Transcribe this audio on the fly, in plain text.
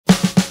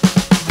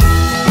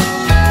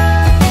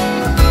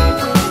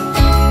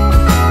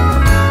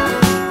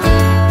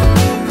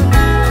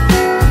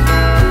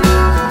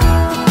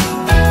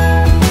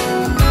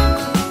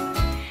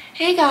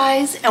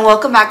vlogmas, and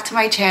welcome back to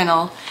my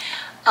channel.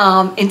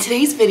 In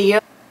today's video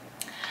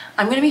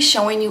I'm going to be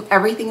showing you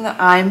everything that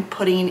I'm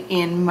putting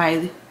in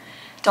my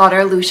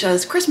daughter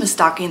Lucia's Christmas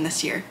stocking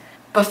this year.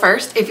 But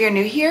first, if you're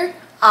new here,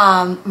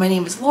 my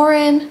name is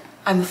Lauren.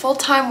 I'm a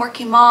full-time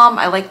working mom.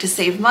 I like to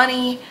save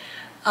money.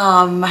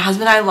 My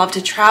husband and I love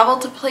to travel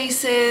to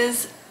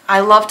places. I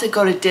love to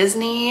go to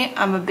Disney.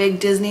 I'm a big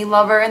Disney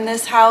lover in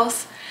this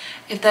house.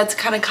 If that's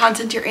kind of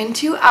content you're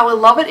into, I would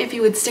love it if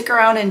you would stick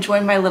around and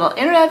join my little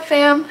internet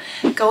fam.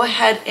 Go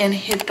ahead and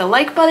hit the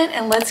like button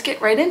and let's get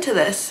right into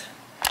this.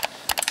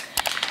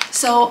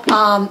 So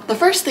the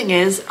first thing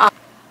is,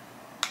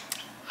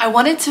 I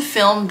wanted to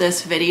film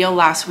this video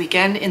last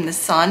weekend in the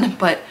sun,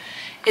 but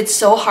it's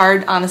so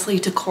hard honestly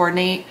to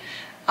coordinate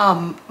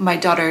my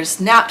daughter's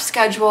nap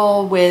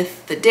schedule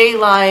with the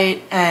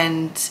daylight,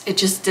 and it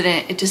just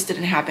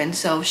didn't happen.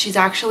 So she's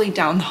actually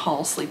down the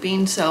hall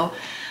sleeping, so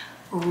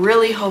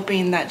really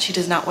hoping that she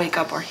does not wake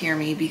up or hear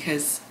me,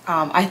 because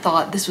I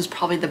thought this was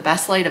probably the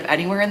best light of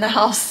anywhere in the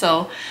house,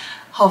 so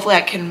hopefully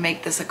I can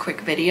make this a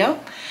quick video.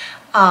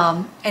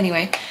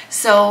 Anyway,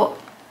 so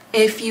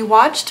if you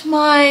watched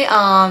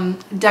my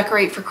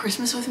Decorate for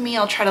Christmas with me,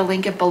 I'll try to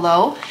link it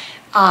below.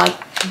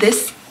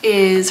 This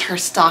is her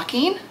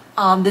stocking.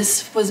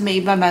 This was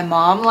made by my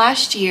mom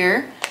last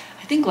year,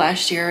 I think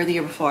last year or the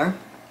year before.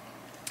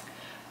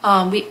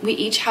 We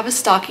each have a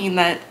stocking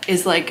that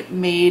is like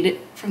made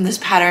from this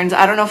patterns.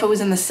 I don't know if it was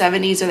in the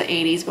 70s or the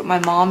 80s, but my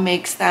mom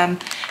makes them,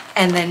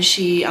 and then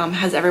she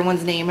has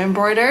everyone's name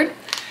embroidered.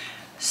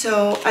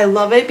 So I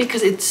love it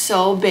because it's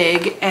so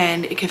big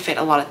and it can fit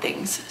a lot of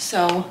things.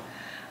 So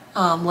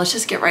let's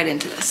just get right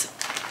into this.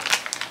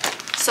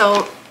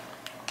 So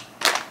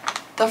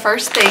the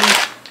first thing,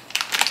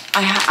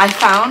 I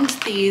found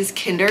these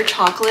Kinder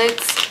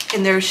chocolates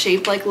and they're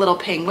shaped like little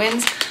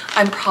penguins.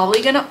 I'm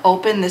probably gonna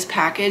open this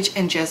package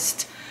and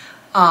just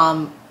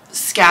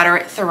scatter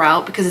it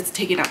throughout because it's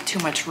taking up too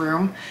much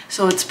room.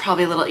 So it's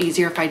probably a little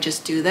easier if I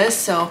just do this.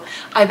 So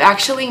I've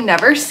actually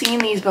never seen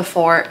these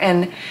before,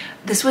 and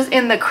this was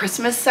in the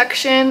Christmas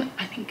section.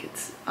 I think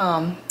it's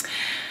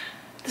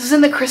this is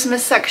in the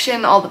Christmas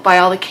section, buy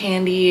all the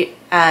candy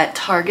at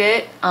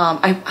Target.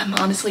 I've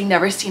honestly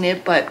never seen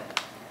it, but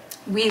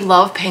we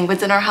love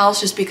penguins in our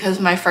house just because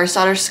my first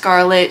daughter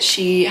Scarlett,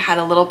 she had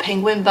a little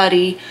penguin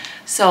buddy.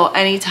 So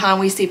anytime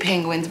we see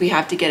penguins, we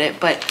have to get it.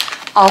 But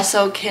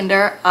also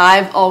Kinder,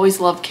 I've always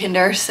loved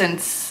Kinder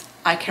since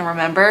I can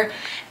remember.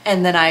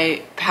 And then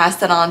I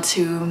passed it on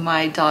to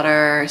my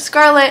daughter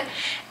Scarlett.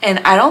 And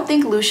I don't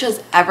think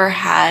Lucia's ever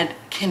had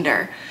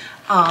Kinder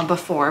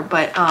before,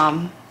 but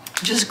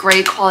just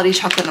great quality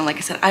chocolate. And like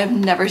I said, I've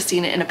never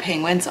seen it in a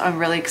penguin, so I'm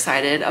really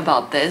excited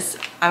about this.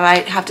 I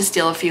might have to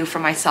steal a few for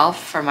myself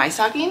for my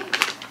stocking.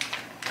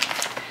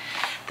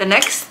 The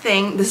next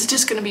thing, this is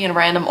just going to be in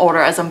random order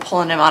as I'm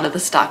pulling them out of the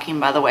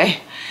stocking, by the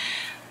way.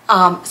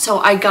 So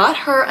I got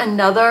her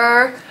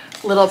another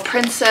little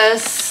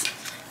princess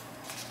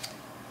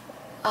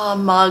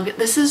mug.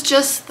 This is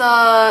just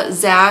the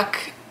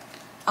Zach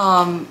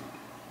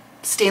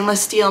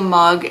stainless steel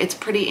mug. It's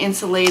pretty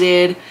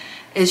insulated.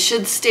 It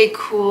should stay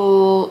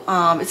cool.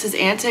 It says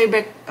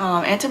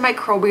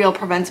antimicrobial,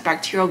 prevents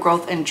bacterial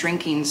growth and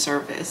drinking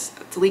surface.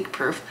 It's leak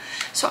proof.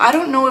 So I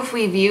don't know if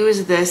we've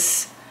used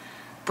this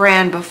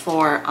brand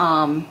before.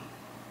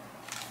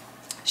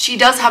 She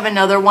does have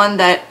another one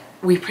that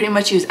we pretty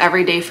much use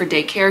every day for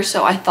daycare,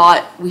 so I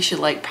thought we should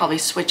like probably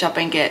switch up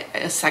and get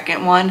a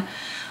second one.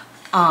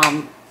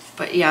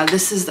 But yeah,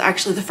 this is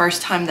actually the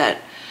first time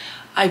that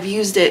I've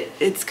used it.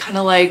 It's kind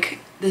of like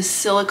this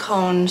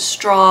silicone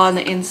straw on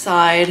the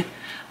inside.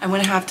 I'm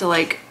gonna have to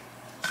like,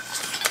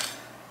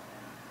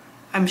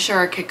 I'm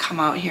sure it could come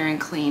out here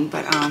and clean,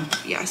 but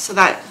yeah, so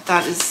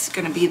that is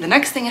gonna be the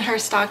next thing in her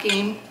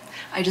stocking.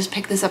 I just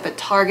picked this up at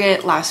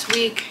Target last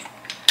week.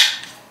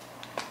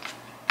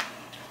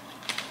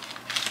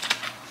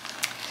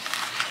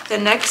 The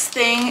next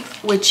thing,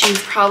 which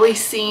you've probably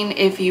seen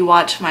if you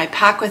watch my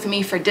Pack With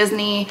Me for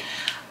Disney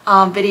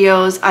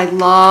videos, I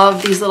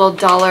love these little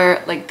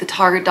dollar, like the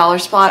Target dollar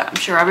spot. I'm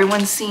sure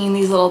everyone's seen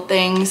these little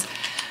things.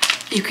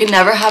 You can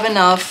never have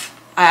enough.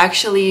 I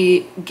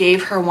actually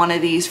gave her one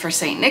of these for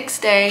St. Nick's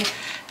Day,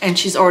 and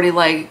she's already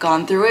like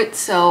gone through it.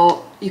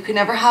 So you can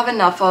never have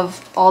enough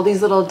of all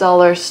these little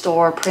dollar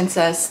store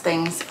princess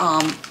things.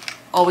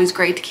 Always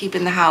great to keep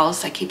in the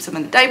house. I keep some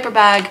in the diaper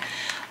bag.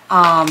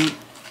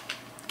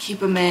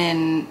 Keep them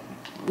in,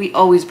 we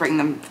always bring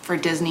them for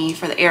Disney,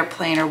 for the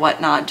airplane or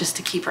whatnot, just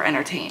to keep her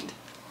entertained.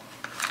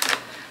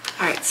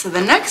 All right, so the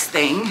next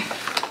thing,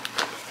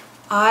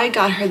 I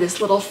got her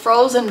this little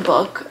Frozen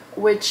book,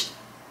 which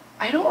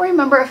I don't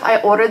remember if I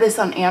ordered this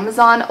on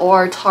Amazon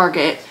or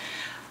Target,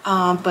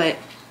 but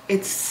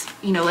it's,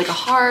 you know, like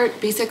a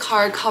basic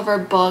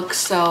hardcover book,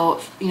 so,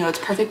 you know, it's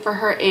perfect for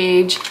her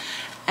age,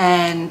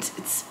 and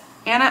it's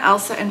Anna,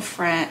 Elsa, and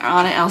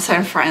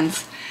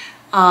Friends.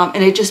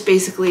 And it just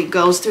basically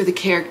goes through the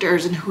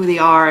characters and who they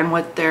are and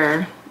what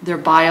their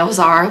bios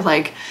are.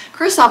 Like,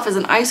 Kristoff is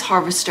an ice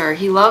harvester.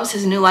 He loves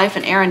his new life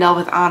in Arendelle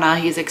with Anna.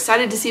 He's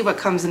excited to see what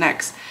comes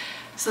next.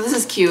 So this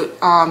is cute.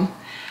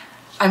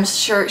 I'm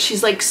sure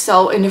she's like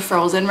so into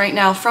Frozen right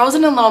now.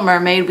 Frozen and Little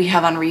Mermaid we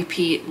have on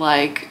repeat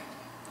like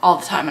all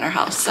the time in our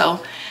house.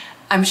 So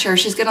I'm sure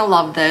she's gonna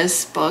love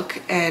this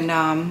book.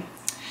 And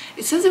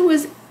it says it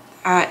was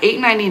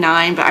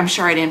 $8.99, but I'm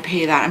sure I didn't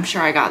pay that. I'm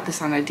sure I got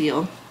this on a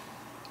deal.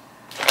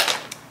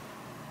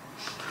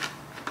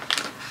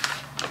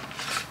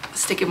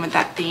 Sticking with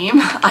that theme,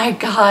 I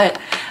got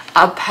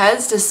a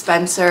Pez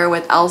dispenser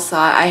with Elsa.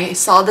 I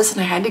saw this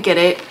and I had to get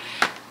it.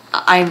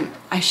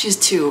 She's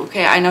 2,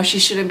 okay? I know she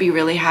shouldn't be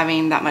really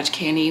having that much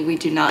candy. We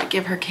do not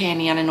give her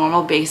candy on a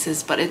normal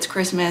basis, but it's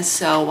Christmas,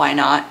 so why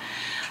not?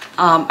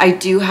 I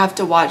do have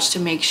to watch to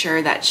make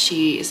sure that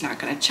she is not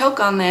gonna choke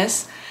on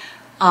this.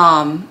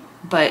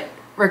 But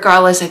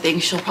regardless, I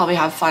think she'll probably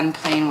have fun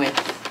playing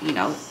with, you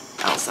know,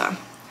 Elsa.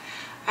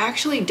 I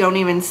actually don't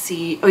even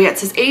see, oh yeah, it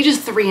says ages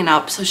 3 and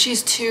up, so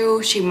she's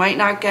 2. She might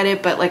not get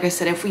it, but like I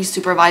said, if we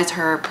supervise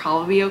her,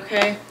 probably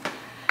okay.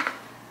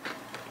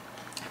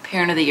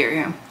 Parent of the year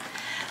here.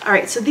 All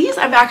right, so these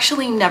I've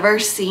actually never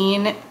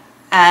seen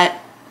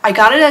at, I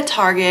got it at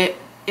Target.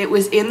 It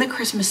was in the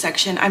Christmas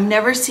section. I've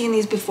never seen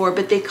these before,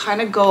 but they kind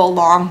of go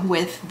along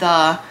with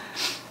the,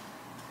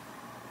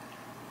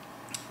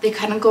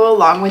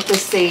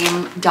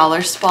 same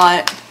dollar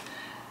spot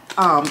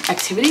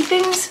activity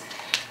things.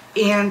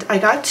 And I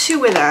got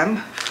 2 of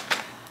them.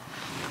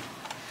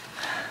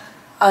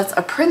 It's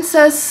a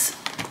princess.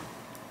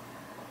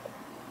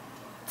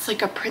 It's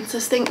like a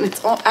princess thing. And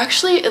it's all,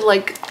 actually it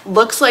like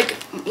looks like,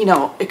 you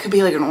know, it could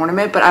be like an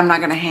ornament, but I'm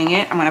not gonna hang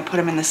it. I'm gonna put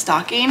them in the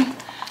stocking.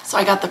 So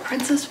I got the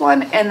princess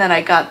one, and then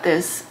I got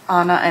this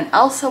Anna and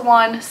Elsa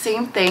one,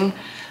 same thing.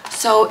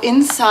 So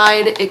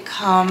inside it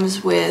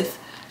comes with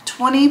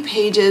 20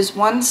 pages,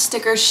 1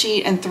 sticker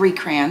sheet, and 3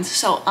 crayons.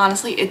 So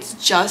honestly, it's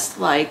just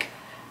like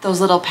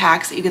those little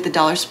packs that you get the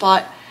dollar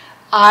spot.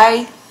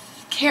 I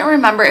can't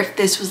remember if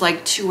this was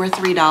like $2 or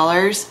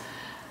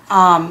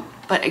 $3.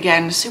 But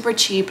again, super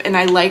cheap, and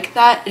I like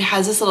that it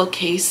has this little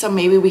case, so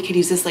maybe we could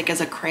use this like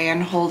as a crayon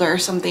holder or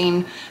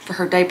something for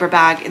her diaper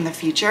bag in the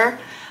future.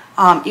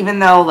 Even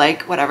though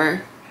like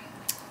whatever,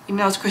 even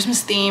though it's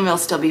Christmas theme, it'll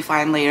still be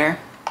fine later.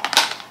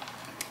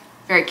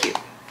 Very cute.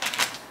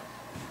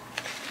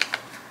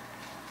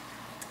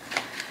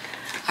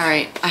 All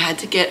right, I had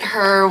to get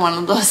her one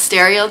of those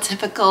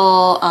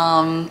stereotypical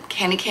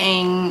candy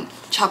cane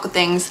chocolate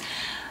things.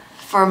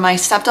 For my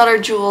stepdaughter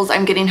Jules,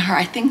 I'm getting her,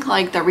 I think,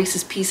 like the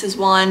Reese's Pieces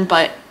one,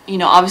 but you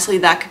know, obviously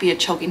that could be a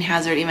choking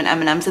hazard, even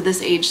M&Ms at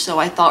this age, so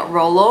I thought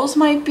Rolos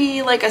might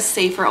be like a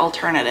safer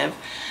alternative.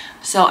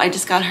 So I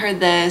just got her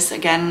this,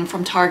 again,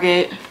 from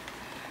Target.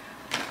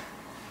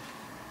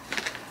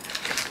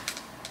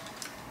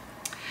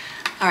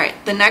 All right,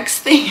 the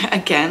next thing,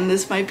 again,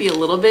 this might be a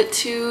little bit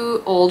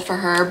too old for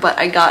her, but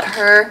I got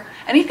her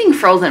anything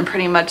Frozen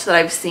pretty much that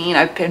I've seen,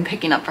 I've been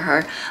picking up for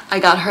her. I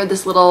got her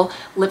this little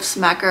Lip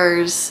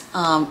Smackers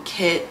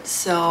kit,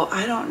 so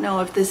I don't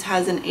know if this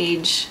has an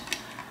age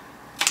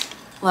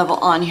level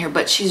on here,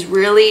 but she's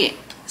really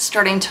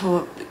starting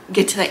to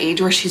get to the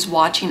age where she's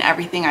watching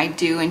everything I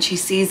do, and she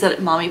sees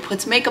that mommy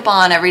puts makeup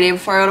on every day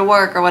before I go to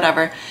work or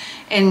whatever.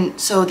 And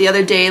so the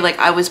other day, like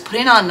I was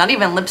putting on not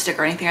even lipstick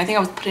or anything, I think I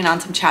was putting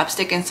on some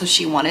chapstick, and so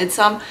she wanted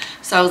some,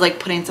 so I was like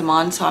putting some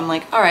on. So I'm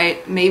like, all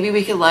right, maybe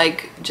we could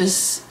like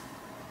just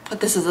put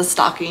this as a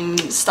stocking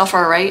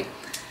stuffer, right?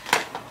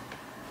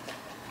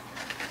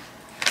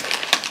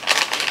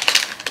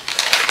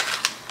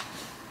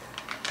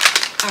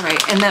 All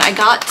right, and then I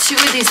got 2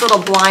 of these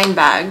little blind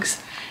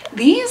bags.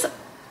 These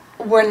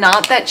were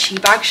not that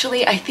cheap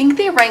actually. I think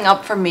they rang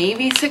up for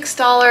maybe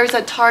 $6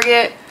 at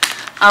Target.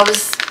 I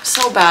was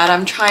so bad.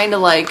 I'm trying to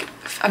like,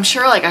 I'm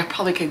sure like I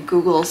probably could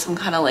Google some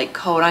kind of like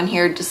code on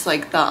here, just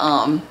like the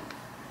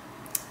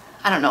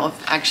I don't know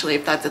if actually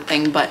if that's a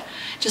thing, but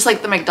just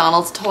like the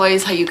McDonald's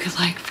toys, how you could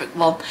like,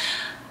 well,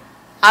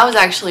 I was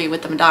actually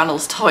with the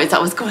McDonald's toys, I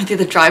was going through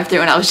the drive-thru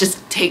and I was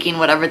just taking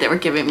whatever they were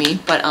giving me,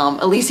 but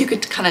at least you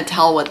could kind of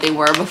tell what they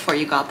were before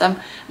you got them.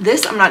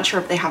 This, I'm not sure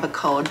if they have a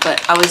code,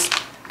 but I was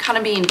kind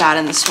of being bad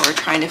in the store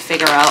trying to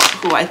figure out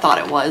who I thought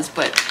it was,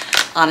 but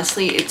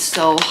honestly, it's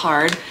so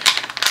hard.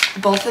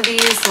 Both of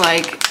these,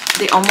 like,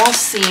 they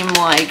almost seem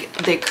like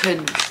they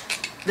could,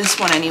 this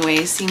one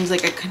anyway, seems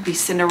like it could be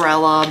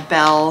Cinderella,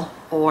 Belle,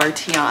 or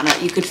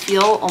Tiana. You could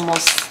feel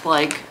almost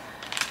like,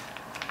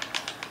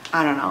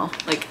 I don't know,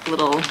 like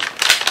little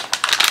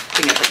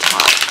thing at the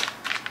top.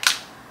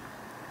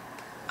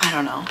 I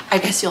don't know. I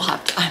guess you'll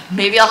have to,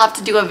 maybe I'll have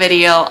to do a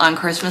video on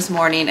Christmas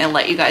morning and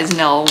let you guys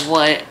know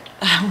what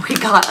we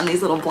got on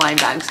these little blind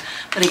bags.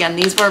 But again,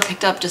 these were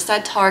picked up just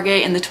at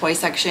Target in the toy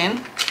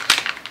section.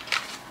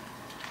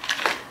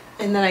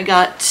 And then I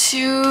got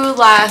 2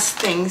 last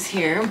things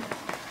here.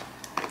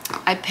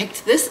 I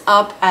picked this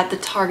up at the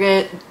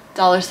Target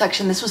dollar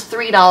section. This was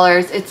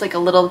 $3. It's like a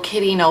little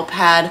kitty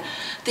notepad.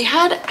 They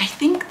had, I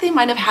think they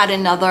might have had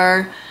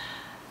another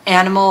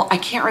animal, I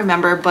can't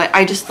remember, but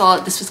I just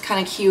thought this was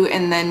kind of cute.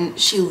 And then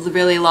she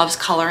really loves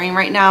coloring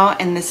right now,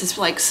 and this is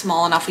like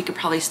small enough we could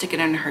probably stick it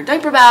in her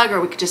diaper bag,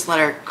 or we could just let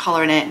her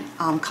color in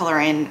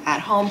at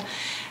home.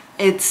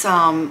 It's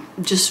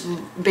just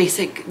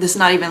basic, this is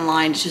not even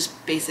lined, it's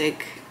just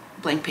basic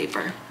blank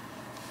paper.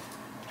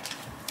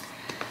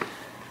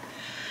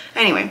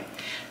 Anyway,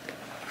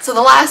 so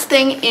the last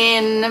thing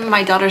in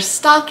my daughter's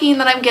stocking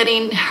that I'm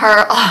getting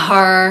her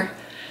are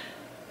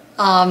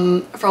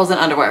frozen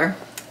underwear.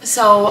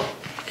 So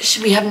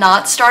we have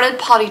not started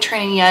potty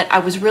training yet. I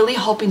was really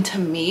hoping to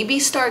maybe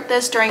start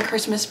this during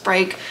Christmas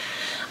break.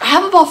 I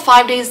have about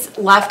 5 days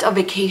left of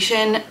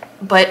vacation,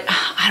 but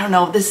I don't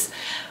know,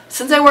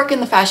 since I work in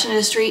the fashion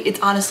industry, it's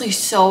honestly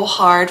so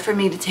hard for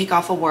me to take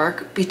off of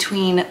work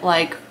between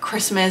like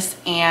Christmas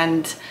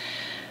and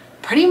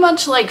pretty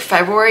much like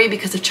February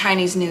because of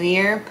Chinese New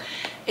Year.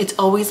 It's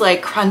always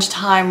like crunch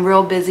time,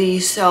 real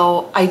busy.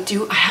 So I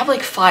have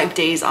like 5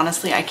 days,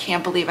 honestly. I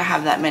can't believe I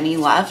have that many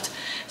left.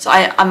 So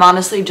I'm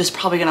honestly just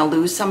probably gonna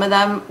lose some of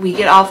them. We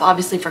get off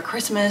obviously for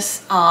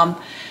Christmas.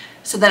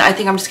 So then I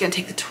think I'm just gonna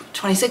take the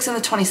 26th and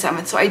the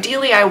 27th. So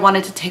ideally I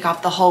wanted to take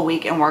off the whole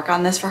week and work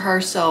on this for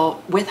her.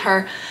 So with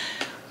her,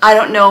 I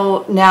don't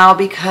know now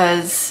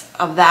because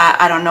of that,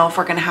 I don't know if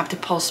we're gonna have to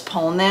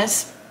postpone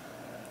this.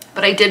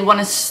 But I did want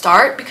to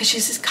start because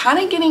she's just kind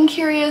of getting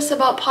curious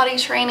about potty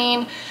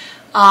training.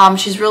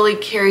 She's really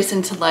curious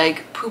into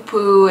like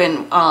poo-poo,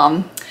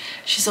 and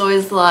she's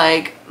always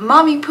like,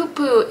 "Mommy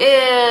poo-poo,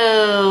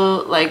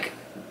 ew." Like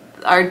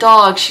our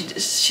dog,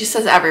 she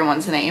says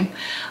everyone's name.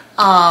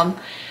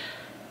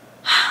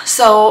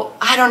 So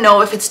I don't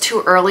know if it's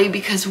too early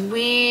because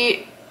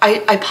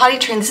I potty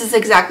trained. This is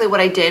exactly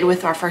what I did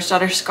with our first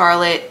daughter,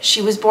 Scarlett.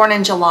 She was born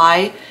in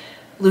July,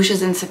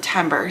 Lucia's in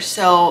September.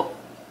 So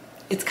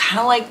it's kind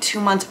of like 2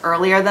 months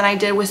earlier than I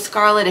did with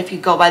Scarlett if you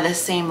go by the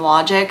same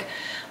logic.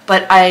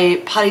 But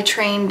I potty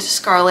trained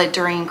Scarlett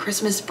during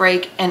Christmas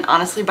break, and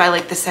honestly by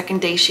like the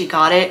second day she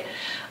got it,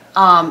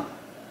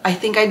 I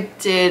think I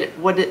did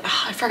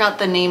I forgot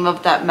the name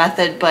of that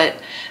method, but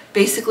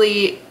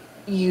basically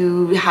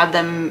you have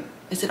them,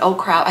 is it oh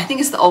crap? I think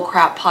it's the oh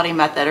crap potty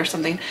method or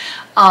something.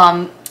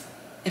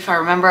 If I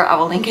remember, I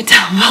will link it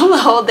down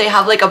below. They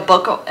have like a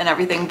book and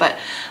everything, but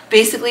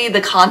basically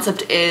the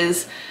concept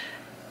is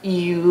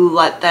you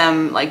let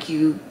them, like,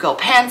 you go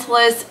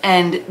pantsless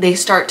and they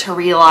start to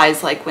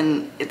realize, like,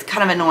 when it's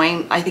kind of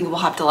annoying, I think we'll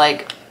have to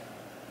like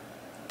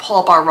pull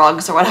up our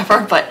rugs or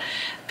whatever, but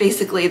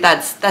basically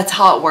that's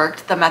how it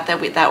worked, the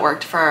method that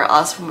worked for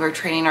us when we were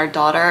training our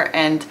daughter.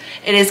 And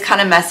it is kind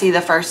of messy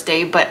the first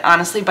day, but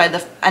honestly by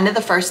the end of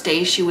the first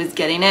day she was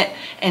getting it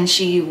and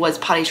she was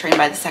potty trained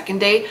by the second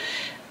day.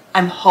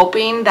 I'm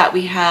hoping that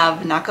we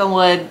have, knock on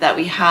wood, that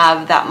we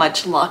have that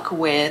much luck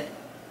with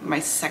my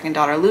second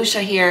daughter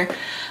Lucia here.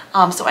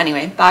 So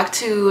anyway, back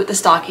to the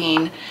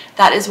stocking.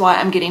 That is why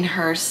I'm getting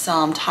her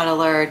some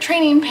toddler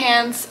training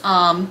pants.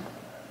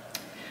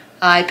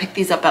 I picked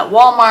these up at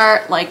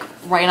Walmart, like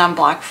right on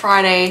Black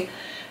Friday,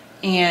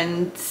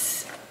 and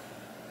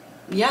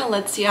yeah,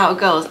 let's see how it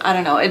goes. I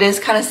don't know, it is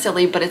kind of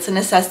silly, but it's a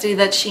necessity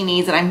that she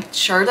needs, and I'm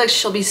sure that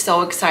she'll be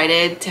so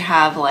excited to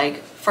have,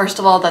 like, first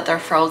of all that they're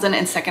frozen,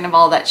 and second of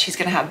all that she's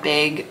gonna have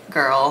big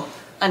girl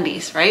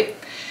undies, right?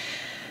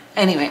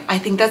 Anyway, I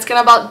think that's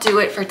gonna about do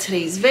it for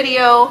today's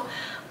video.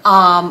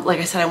 Like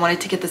I said, I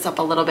wanted to get this up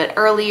a little bit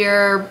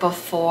earlier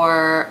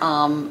before,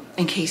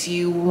 in case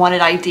you wanted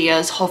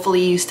ideas.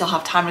 Hopefully you still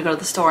have time to go to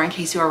the store in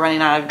case you are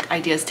running out of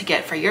ideas to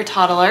get for your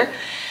toddler.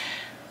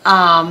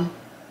 I'm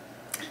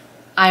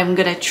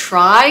gonna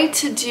try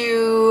to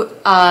do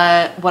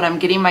what I'm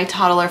getting my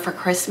toddler for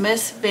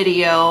Christmas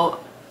video,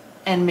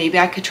 and maybe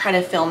I could try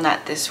to film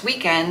that this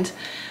weekend,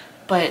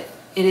 but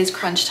it is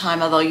crunch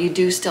time, although you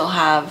do still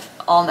have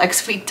all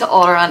next week to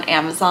order on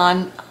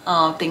Amazon,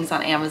 things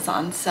on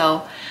Amazon.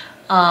 So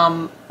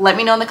let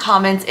me know in the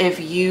comments if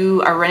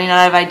you are running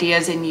out of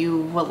ideas and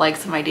you would like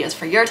some ideas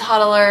for your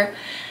toddler.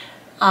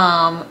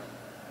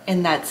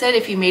 And that's it.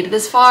 If you made it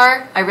this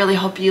far, I really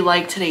hope you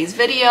liked today's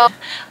video.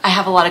 I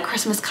have a lot of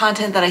Christmas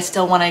content that I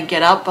still want to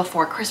get up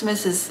before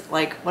Christmas is,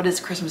 like, what is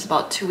Christmas,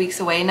 about 2 weeks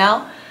away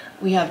now?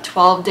 We have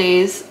 12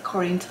 days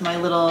according to my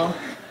little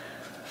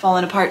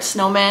falling apart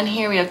snowman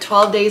here. We have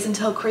 12 days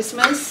until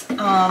Christmas.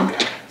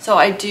 So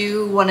I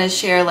do want to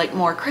share like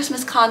more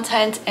Christmas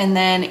content, and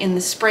then in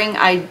the spring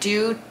I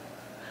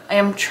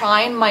am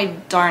trying my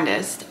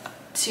darndest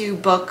to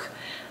book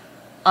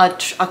a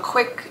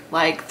quick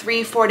like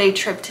 3-4 day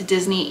trip to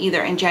Disney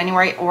either in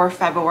January or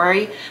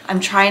February.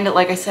 I'm trying to,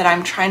 like I said,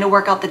 I'm trying to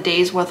work out the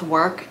days with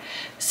work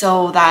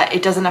so that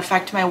it doesn't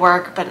affect my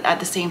work, but at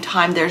the same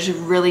time there's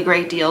really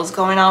great deals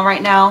going on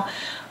right now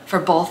for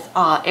both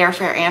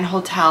airfare and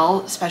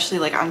hotel, especially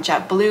like on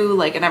JetBlue,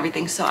 like, and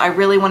everything. So I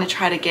really want to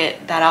try to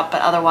get that up,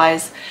 but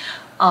otherwise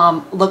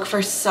look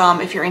for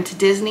some, if you're into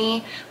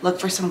Disney, look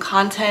for some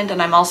content.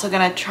 And I'm also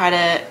gonna try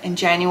to in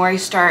January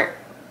start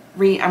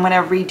I'm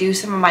gonna redo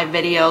some of my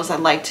videos. I'd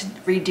like to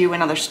redo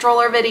another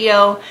stroller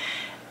video,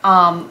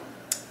 how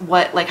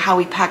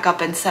we pack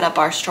up and set up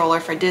our stroller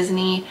for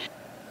Disney.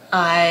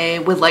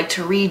 I would like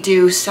to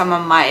redo some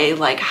of my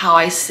like how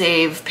I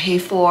save, pay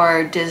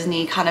for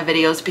Disney kind of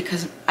videos,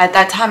 because at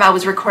that time I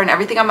was recording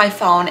everything on my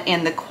phone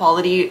and the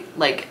quality,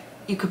 like,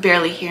 you could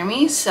barely hear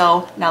me.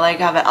 So now that I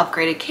have an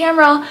upgraded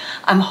camera,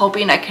 I'm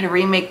hoping I can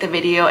remake the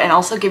video and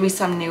also give you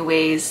some new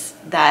ways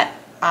that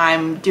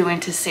I'm doing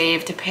to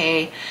save to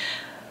pay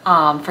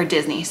for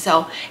Disney.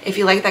 So if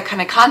you like that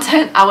kind of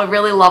content, I would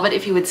really love it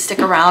if you would stick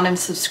around and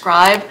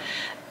subscribe.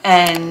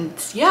 And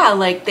yeah,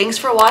 like, thanks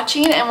for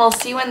watching, and we'll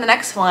see you in the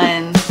next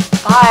one.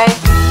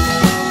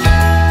 Bye.